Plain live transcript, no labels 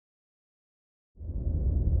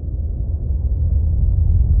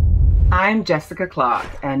I'm Jessica Clark,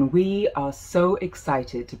 and we are so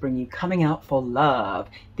excited to bring you Coming Out for Love,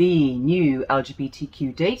 the new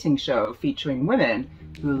LGBTQ dating show featuring women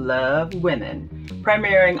who love women,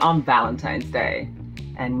 premiering on Valentine's Day.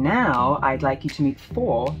 And now I'd like you to meet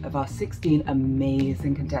 4 of our 16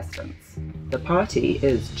 amazing contestants. The party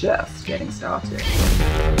is just getting started.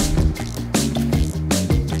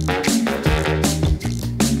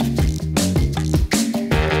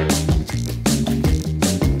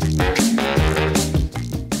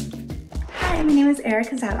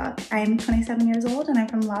 Erica Zadok. I'm 27 years old and I'm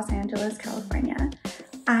from Los Angeles, California.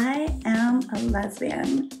 I am a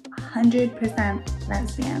lesbian, 100%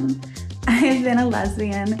 lesbian. I have been a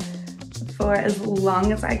lesbian for as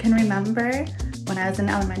long as I can remember. When I was in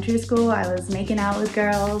elementary school, I was making out with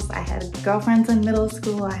girls. I had girlfriends in middle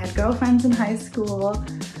school. I had girlfriends in high school.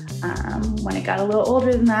 When it got a little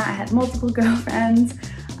older than that, I had multiple girlfriends.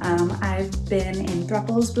 I've been in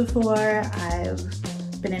thruples before.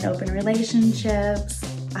 I've been in open relationships.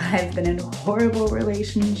 I've been in horrible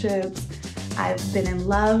relationships. I've been in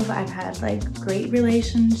love. I've had like great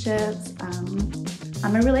relationships.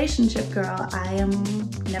 I'm a relationship girl. I am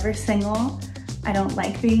never single. I don't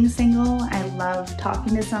like being single. I love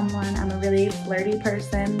talking to someone. I'm a really flirty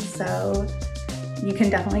person, so you can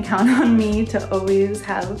definitely count on me to always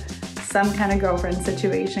have some kind of girlfriend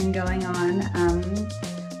situation going on.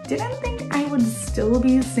 Didn't think I would still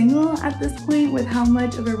be single at this point with how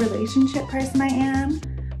much of a relationship person I am,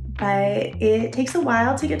 but it takes a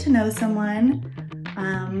while to get to know someone,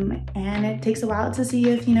 and it takes a while to see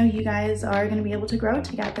if, you guys are going to be able to grow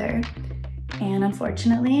together. And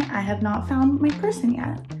unfortunately, I have not found my person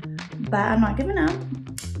yet, but I'm not giving up.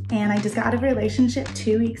 And I just got out of a relationship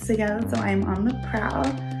 2 weeks ago, so I'm on the prowl.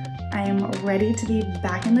 I am ready to be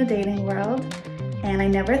back in the dating world. And I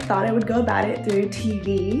never thought I would go about it through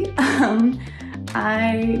TV.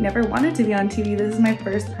 I never wanted to be on TV. This is my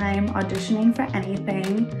first time auditioning for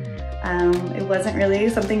anything. It wasn't really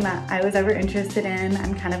something that I was ever interested in.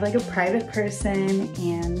 I'm kind of like a private person,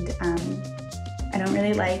 and I don't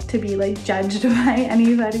really like to be like judged by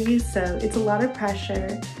anybody, so it's a lot of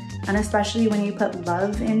pressure. And especially when you put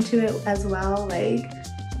love into it as well, like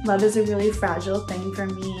love is a really fragile thing for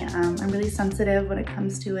me. I'm really sensitive when it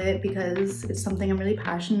comes to it because it's something I'm really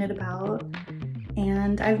passionate about.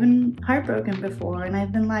 And I've been heartbroken before, and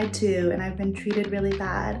I've been lied to, and I've been treated really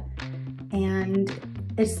bad. And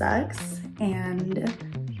it sucks, and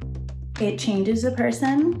it changes a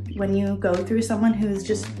person when you go through someone who's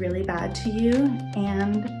just really bad to you.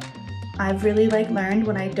 And I've really learned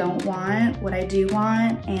what I don't want, what I do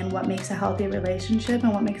want, and what makes a healthy relationship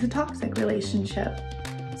and what makes a toxic relationship.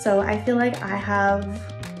 So I feel like I have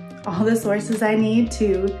all the sources I need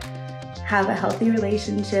to have a healthy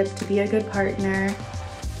relationship, to be a good partner.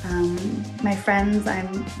 My friends,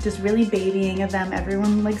 I'm just really babying of them.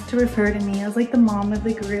 Everyone likes to refer to me as like the mom of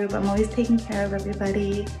the group. I'm always taking care of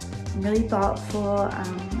everybody. I'm really thoughtful.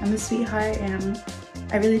 I'm a sweetheart, and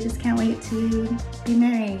I really just can't wait to be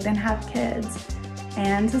married and have kids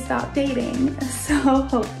and to stop dating. So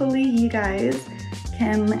hopefully you guys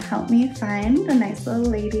can help me find a nice little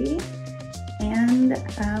lady. And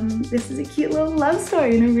this is a cute little love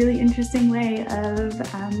story in a really interesting way of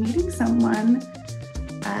meeting someone.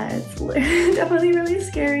 It's definitely really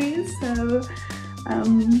scary, so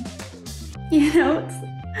I'm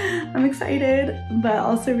excited, but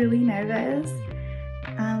also really nervous.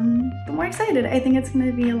 But more excited. I think it's going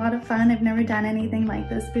to be a lot of fun. I've never done anything like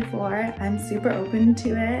this before. I'm super open to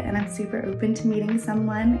it, and I'm super open to meeting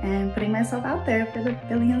someone and putting myself out there for the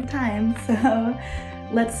billionth time. So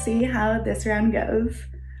let's see how this round goes.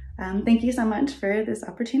 Thank you so much for this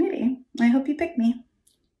opportunity. I hope you pick me.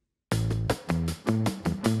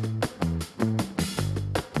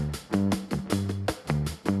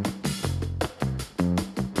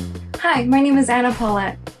 Hi, my name is Anna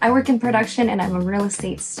Paulette. I work in production and I'm a real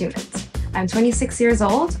estate student. I'm 26 years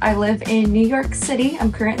old. I live in New York City.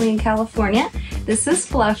 I'm currently in California. This is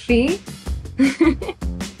Fluffy.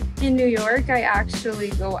 In New York, I actually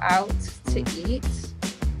go out to eat.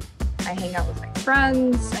 I hang out with my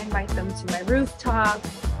friends. I invite them to my rooftop.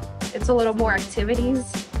 It's a little more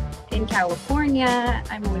activities. In California,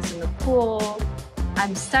 I'm always in the pool.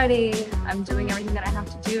 I'm studying. I'm doing everything that I have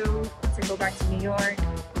to do to go back to New York.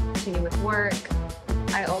 Continue with work.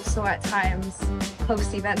 I also at times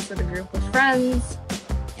host events with a group of friends,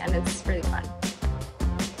 and it's really fun.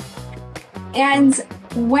 And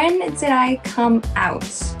when did I come out?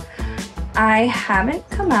 I haven't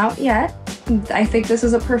come out yet. I think this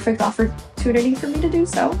is a perfect opportunity for me to do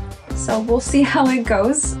so. So we'll see how it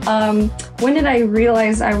goes. When did I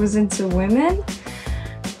realize I was into women?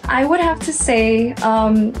 I would have to say,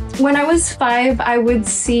 when I was 5, I would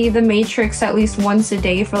see The Matrix at least once a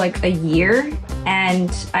day for like a year.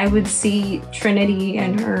 And I would see Trinity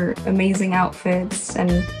and her amazing outfits and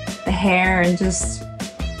the hair and just,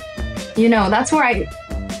 you know, that's where I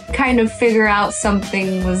kind of figure out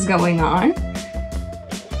something was going on.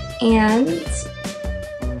 And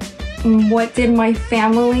what did my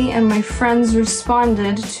family and my friends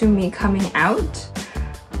responded to me coming out?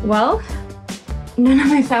 Well, none of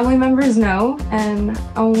my family members know, and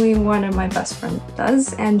only one of my best friends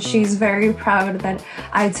does, and she's very proud that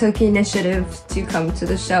I took initiative to come to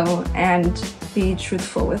the show and be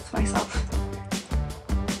truthful with myself.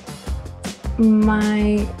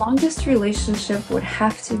 My longest relationship would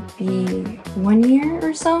have to be 1 year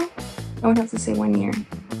or so. I would have to say 1 year.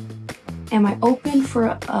 Am I open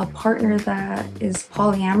for a partner that is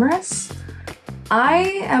polyamorous?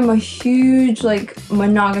 I am a huge, like,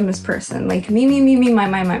 monogamous person. Like, me,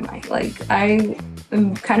 my. Like, I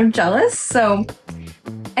am kind of jealous, so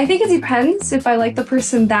I think it depends. If I like the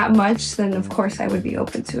person that much, then of course I would be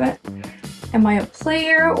open to it. Am I a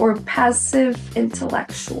player or passive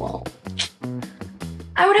intellectual?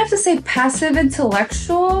 I would have to say passive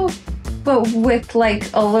intellectual, but with, like,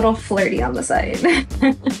 a little flirty on the side.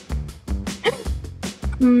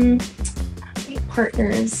 How many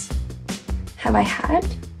partners have I had?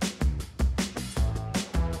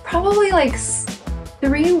 Probably like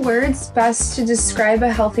 3 words best to describe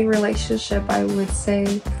a healthy relationship. I would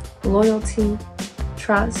say loyalty,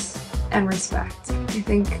 trust, and respect. I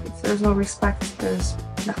think if there's no respect, there's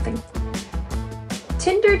nothing.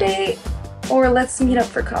 Tinder date or let's meet up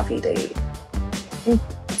for coffee date?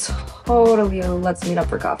 Totally a let's meet up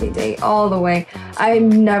for coffee date all the way. I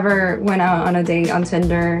never went out on a date on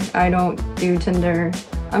Tinder. I don't do Tinder.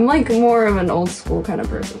 I'm like more of an old school kind of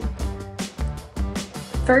person.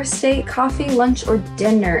 First date, coffee, lunch, or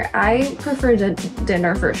dinner? I prefer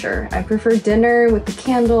dinner for sure. I prefer dinner with the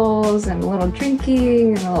candles and a little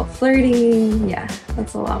drinking and a little flirting. Yeah,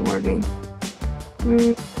 that's a lot more me.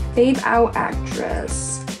 Fave out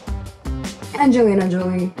actress. Angelina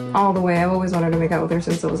Jolie, all the way. I've always wanted to make out with her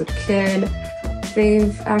since I was a kid.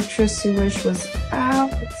 Fave actress who wish was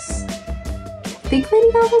out. I think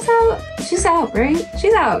Lady Gaga's out. She's out, right?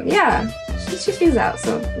 She's out, yeah. She's out,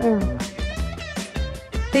 so never mind.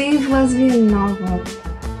 Fave lesbian novel.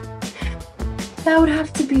 That would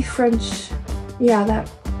have to be French. Yeah,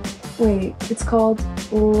 wait, it's called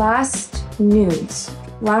Last Nudes.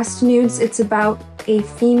 Last Nudes, it's about a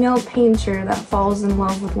female painter that falls in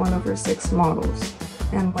love with one of her 6 models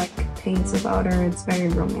and like paints about her. It's very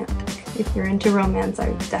romantic. If you're into romance, I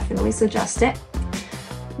would definitely suggest it.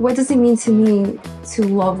 What does it mean to me to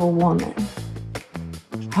love a woman?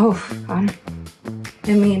 Oh, God.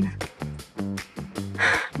 I mean,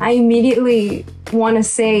 I immediately want to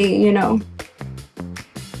say, you know,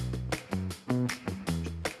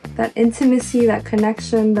 that intimacy, that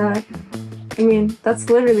connection, I mean, that's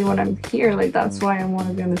literally what I'm here. Like, that's why I want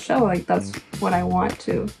to be on the show. Like, that's what I want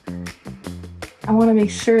to make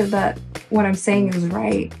sure that what I'm saying is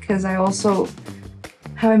right, because I also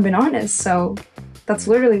haven't been honest. So that's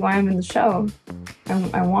literally why I'm in the show.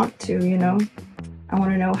 I want to, you know, I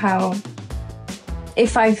want to know how,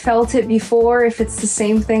 if I felt it before, if it's the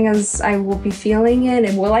same thing as I will be feeling it,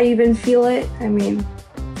 and will I even feel it? I mean,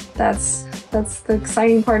 that's the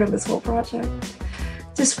exciting part of this whole project.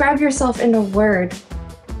 Describe yourself in a word.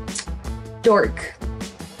 Dork.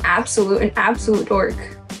 An absolute dork.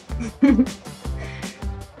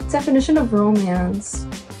 Definition of romance.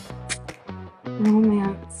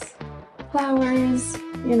 Romance. Flowers,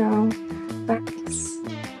 you know, that's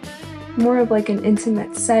more of like an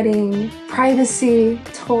intimate setting. Privacy,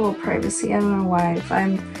 total privacy. I don't know why. If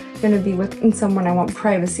I'm gonna be with someone, I want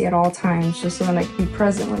privacy at all times, just so that I can be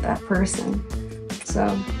present with that person.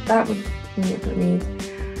 So that would be it for me.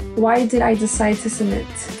 Why did I decide to submit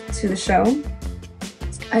to the show?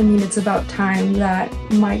 I mean, it's about time that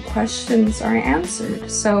my questions are answered.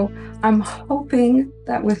 So I'm hoping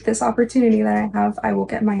that with this opportunity that I have, I will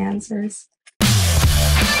get my answers.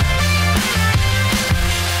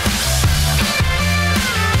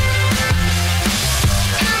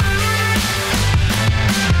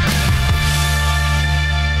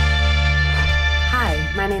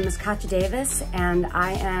 Hi, my name is Katja Davis, and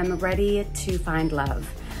I am ready to find love.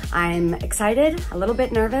 I'm excited, a little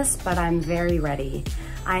bit nervous, but I'm very ready.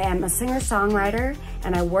 I am a singer-songwriter,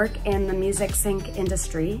 and I work in the music sync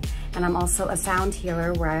industry, and I'm also a sound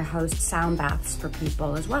healer where I host sound baths for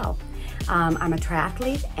people as well. I'm a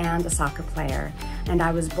triathlete and a soccer player, and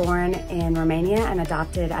I was born in Romania and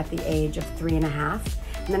adopted at the age of 3.5.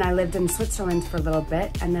 And then I lived in Switzerland for a little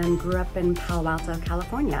bit and then grew up in Palo Alto,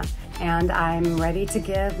 California. And I'm ready to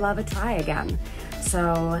give love a try again.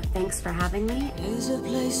 So thanks for having me. There's a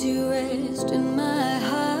place you rest in my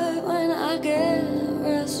heart when I get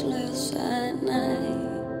restless at night.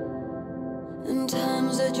 And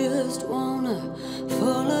times I just wanna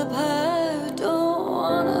fall apart, don't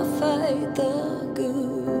wanna fight the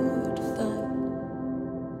good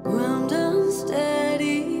fight. Ground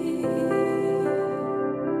unsteady,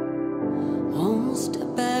 one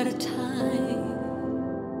step at a time.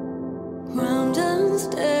 Ground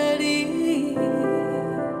unsteady,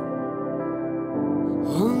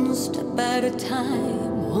 one step at a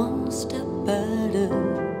time, one step at a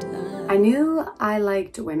time. I knew I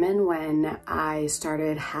liked women when I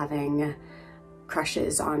started having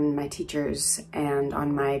crushes on my teachers and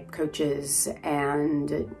on my coaches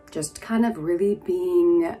and just kind of really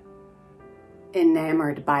being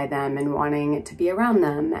enamored by them and wanting to be around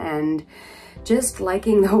them and just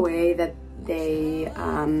liking the way that they,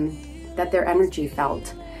 that their energy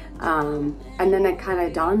felt. And then it kind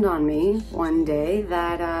of dawned on me one day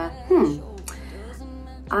that,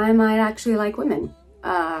 I might actually like women.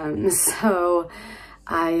 So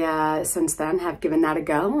I, since then, have given that a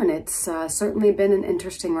go, and it's certainly been an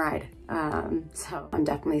interesting ride. So I'm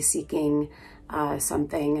definitely seeking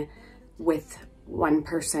something with one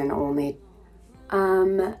person only.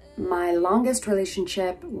 My longest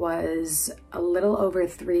relationship was a little over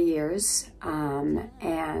 3 years,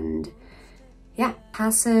 and yeah,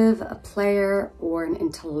 passive, a player, or an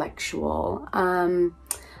intellectual. I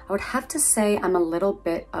would have to say I'm a little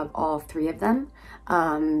bit of all three of them,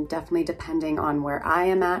 definitely depending on where I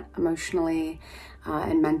am at emotionally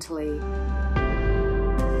and mentally.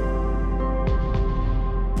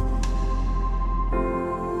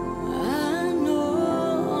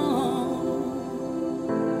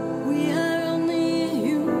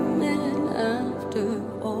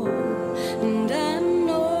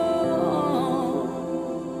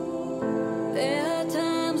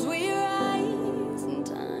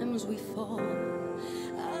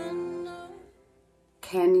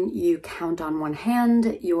 Can you count on one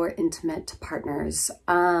hand your intimate partners?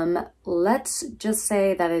 Let's just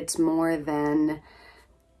say that it's more than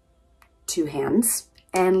 2 hands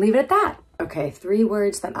and leave it at that. Okay, 3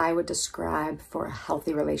 words that I would describe for a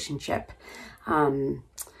healthy relationship.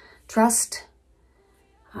 Trust,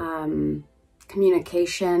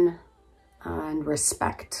 communication, and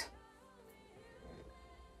respect.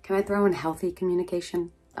 Can I throw in healthy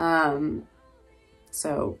communication?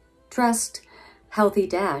 So trust, healthy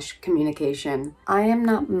communication. I am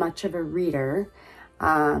not much of a reader,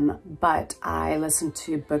 but I listen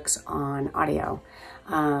to books on audio,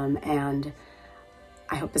 and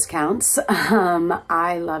I hope this counts.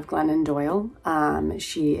 I love Glennon Doyle.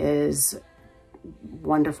 She is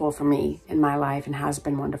wonderful for me in my life and has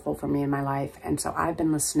been wonderful for me in my life. And so I've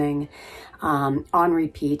been listening on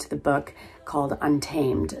repeat the book called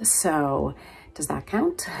Untamed. So does that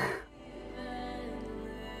count?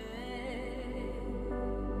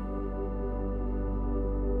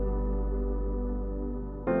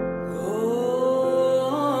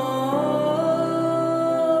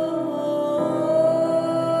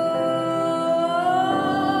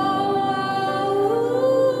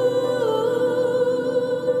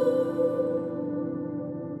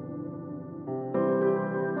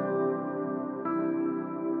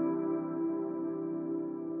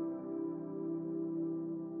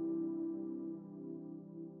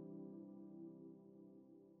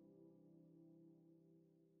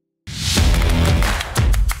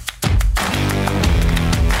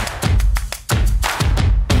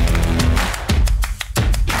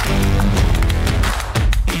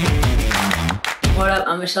 What up?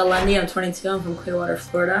 I'm Michelle Lundy. I'm 22. I'm from Clearwater,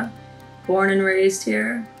 Florida. Born and raised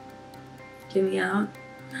here. Get me out.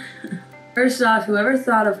 First off, whoever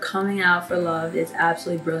thought of coming out for love is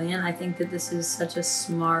absolutely brilliant. I think that this is such a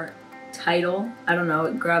smart title. I don't know,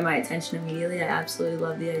 it grabbed my attention immediately. I absolutely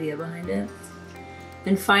love the idea behind it.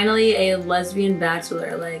 And finally, a lesbian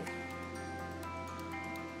bachelor, like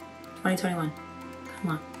 2021.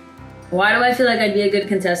 Come on. Why do I feel like I'd be a good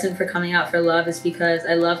contestant for coming out for love? Is because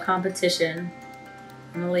I love competition.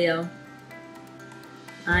 I'm a Leo.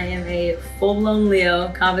 I am a full-blown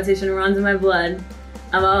Leo. Competition runs in my blood.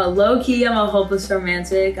 I'm a low-key, I'm a hopeless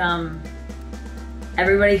romantic.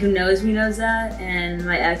 Everybody who knows me knows that, and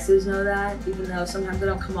my exes know that, even though sometimes I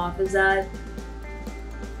don't come off as that.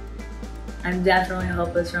 I'm definitely a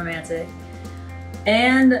hopeless romantic.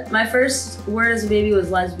 And my first word as a baby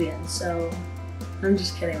was lesbian, so I'm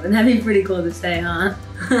just kidding, but that'd be pretty cool to say, huh?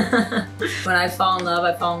 When I fall in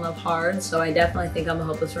love hard, so I definitely think I'm a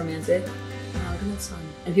hopeless romantic. and it's fun.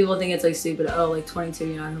 And people think it's like stupid, oh, like 22,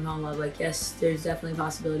 you're not gonna fall in love. Like, yes, there's definitely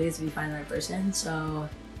possibilities if you find the right person. So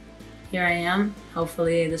here I am.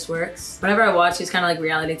 Hopefully this works. Whenever I watch these kind of like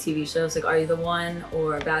reality TV shows, like Are You the One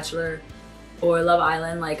or Bachelor or Love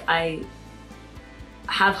Island, like I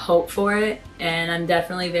have hope for it, and I'm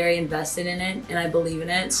definitely very invested in it, and I believe in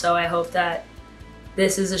it. So I hope that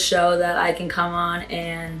this is a show that I can come on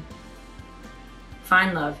and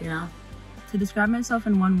find love, you know? To describe myself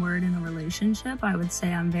in one word in a relationship, I would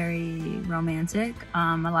say I'm very romantic.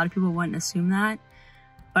 A lot of people wouldn't assume that,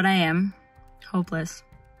 but I am. Hopeless,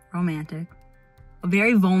 romantic,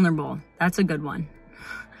 very vulnerable. That's a good one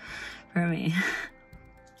for me.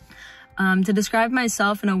 To describe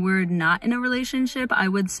myself in a word not in a relationship, I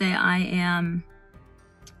would say I am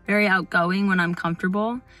very outgoing when I'm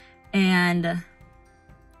comfortable and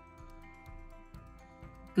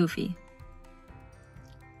goofy.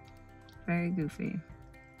 Very goofy.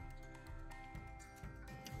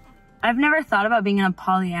 I've never thought about being in a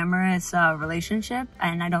polyamorous relationship,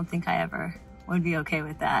 and I don't think I ever would be okay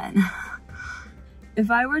with that.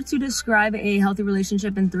 If I were to describe a healthy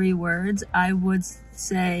relationship in 3 words, I would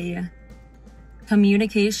say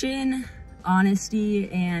communication, honesty,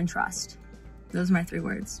 and trust. Those are my 3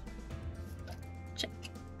 words. Check.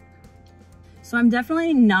 So I'm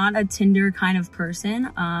definitely not a Tinder kind of person.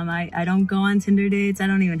 I don't go on Tinder dates. I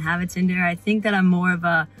don't even have a Tinder. I think that I'm more of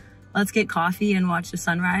a let's get coffee and watch the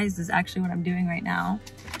sunrise. This is actually what I'm doing right now.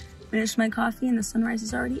 Finished my coffee and the sunrise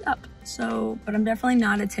is already up. So, but I'm definitely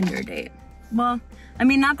not a Tinder date. Well, I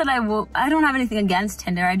mean, not that I don't have anything against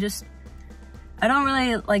Tinder. I don't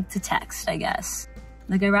really like to text, I guess.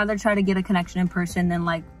 Like, I'd rather try to get a connection in person than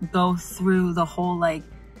like go through the whole like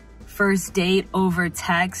first date over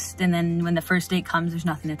text, and then when the first date comes, there's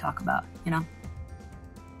nothing to talk about, you know?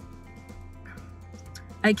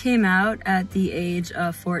 I came out at the age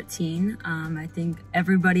of 14. I think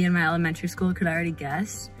everybody in my elementary school could already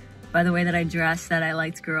guess by the way that I dressed that I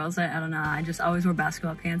liked girls. I don't know, I just always wore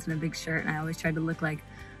basketball pants and a big shirt, and I always tried to look like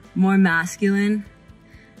more masculine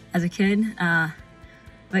as a kid.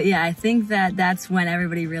 But yeah, I think that that's when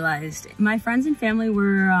everybody realized. My friends and family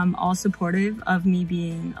were all supportive of me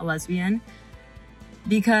being a lesbian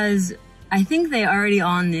because I think they already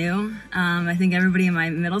all knew. I think everybody in my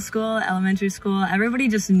middle school, elementary school, everybody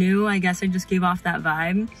just knew. I guess I just gave off that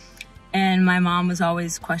vibe. And my mom was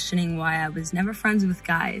always questioning why I was never friends with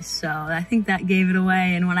guys. So I think that gave it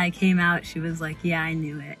away. And when I came out, she was like, yeah, I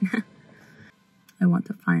knew it. I want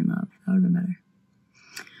to find love. That would have been better.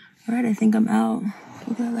 All right, I think I'm out.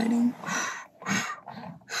 Look at that lighting.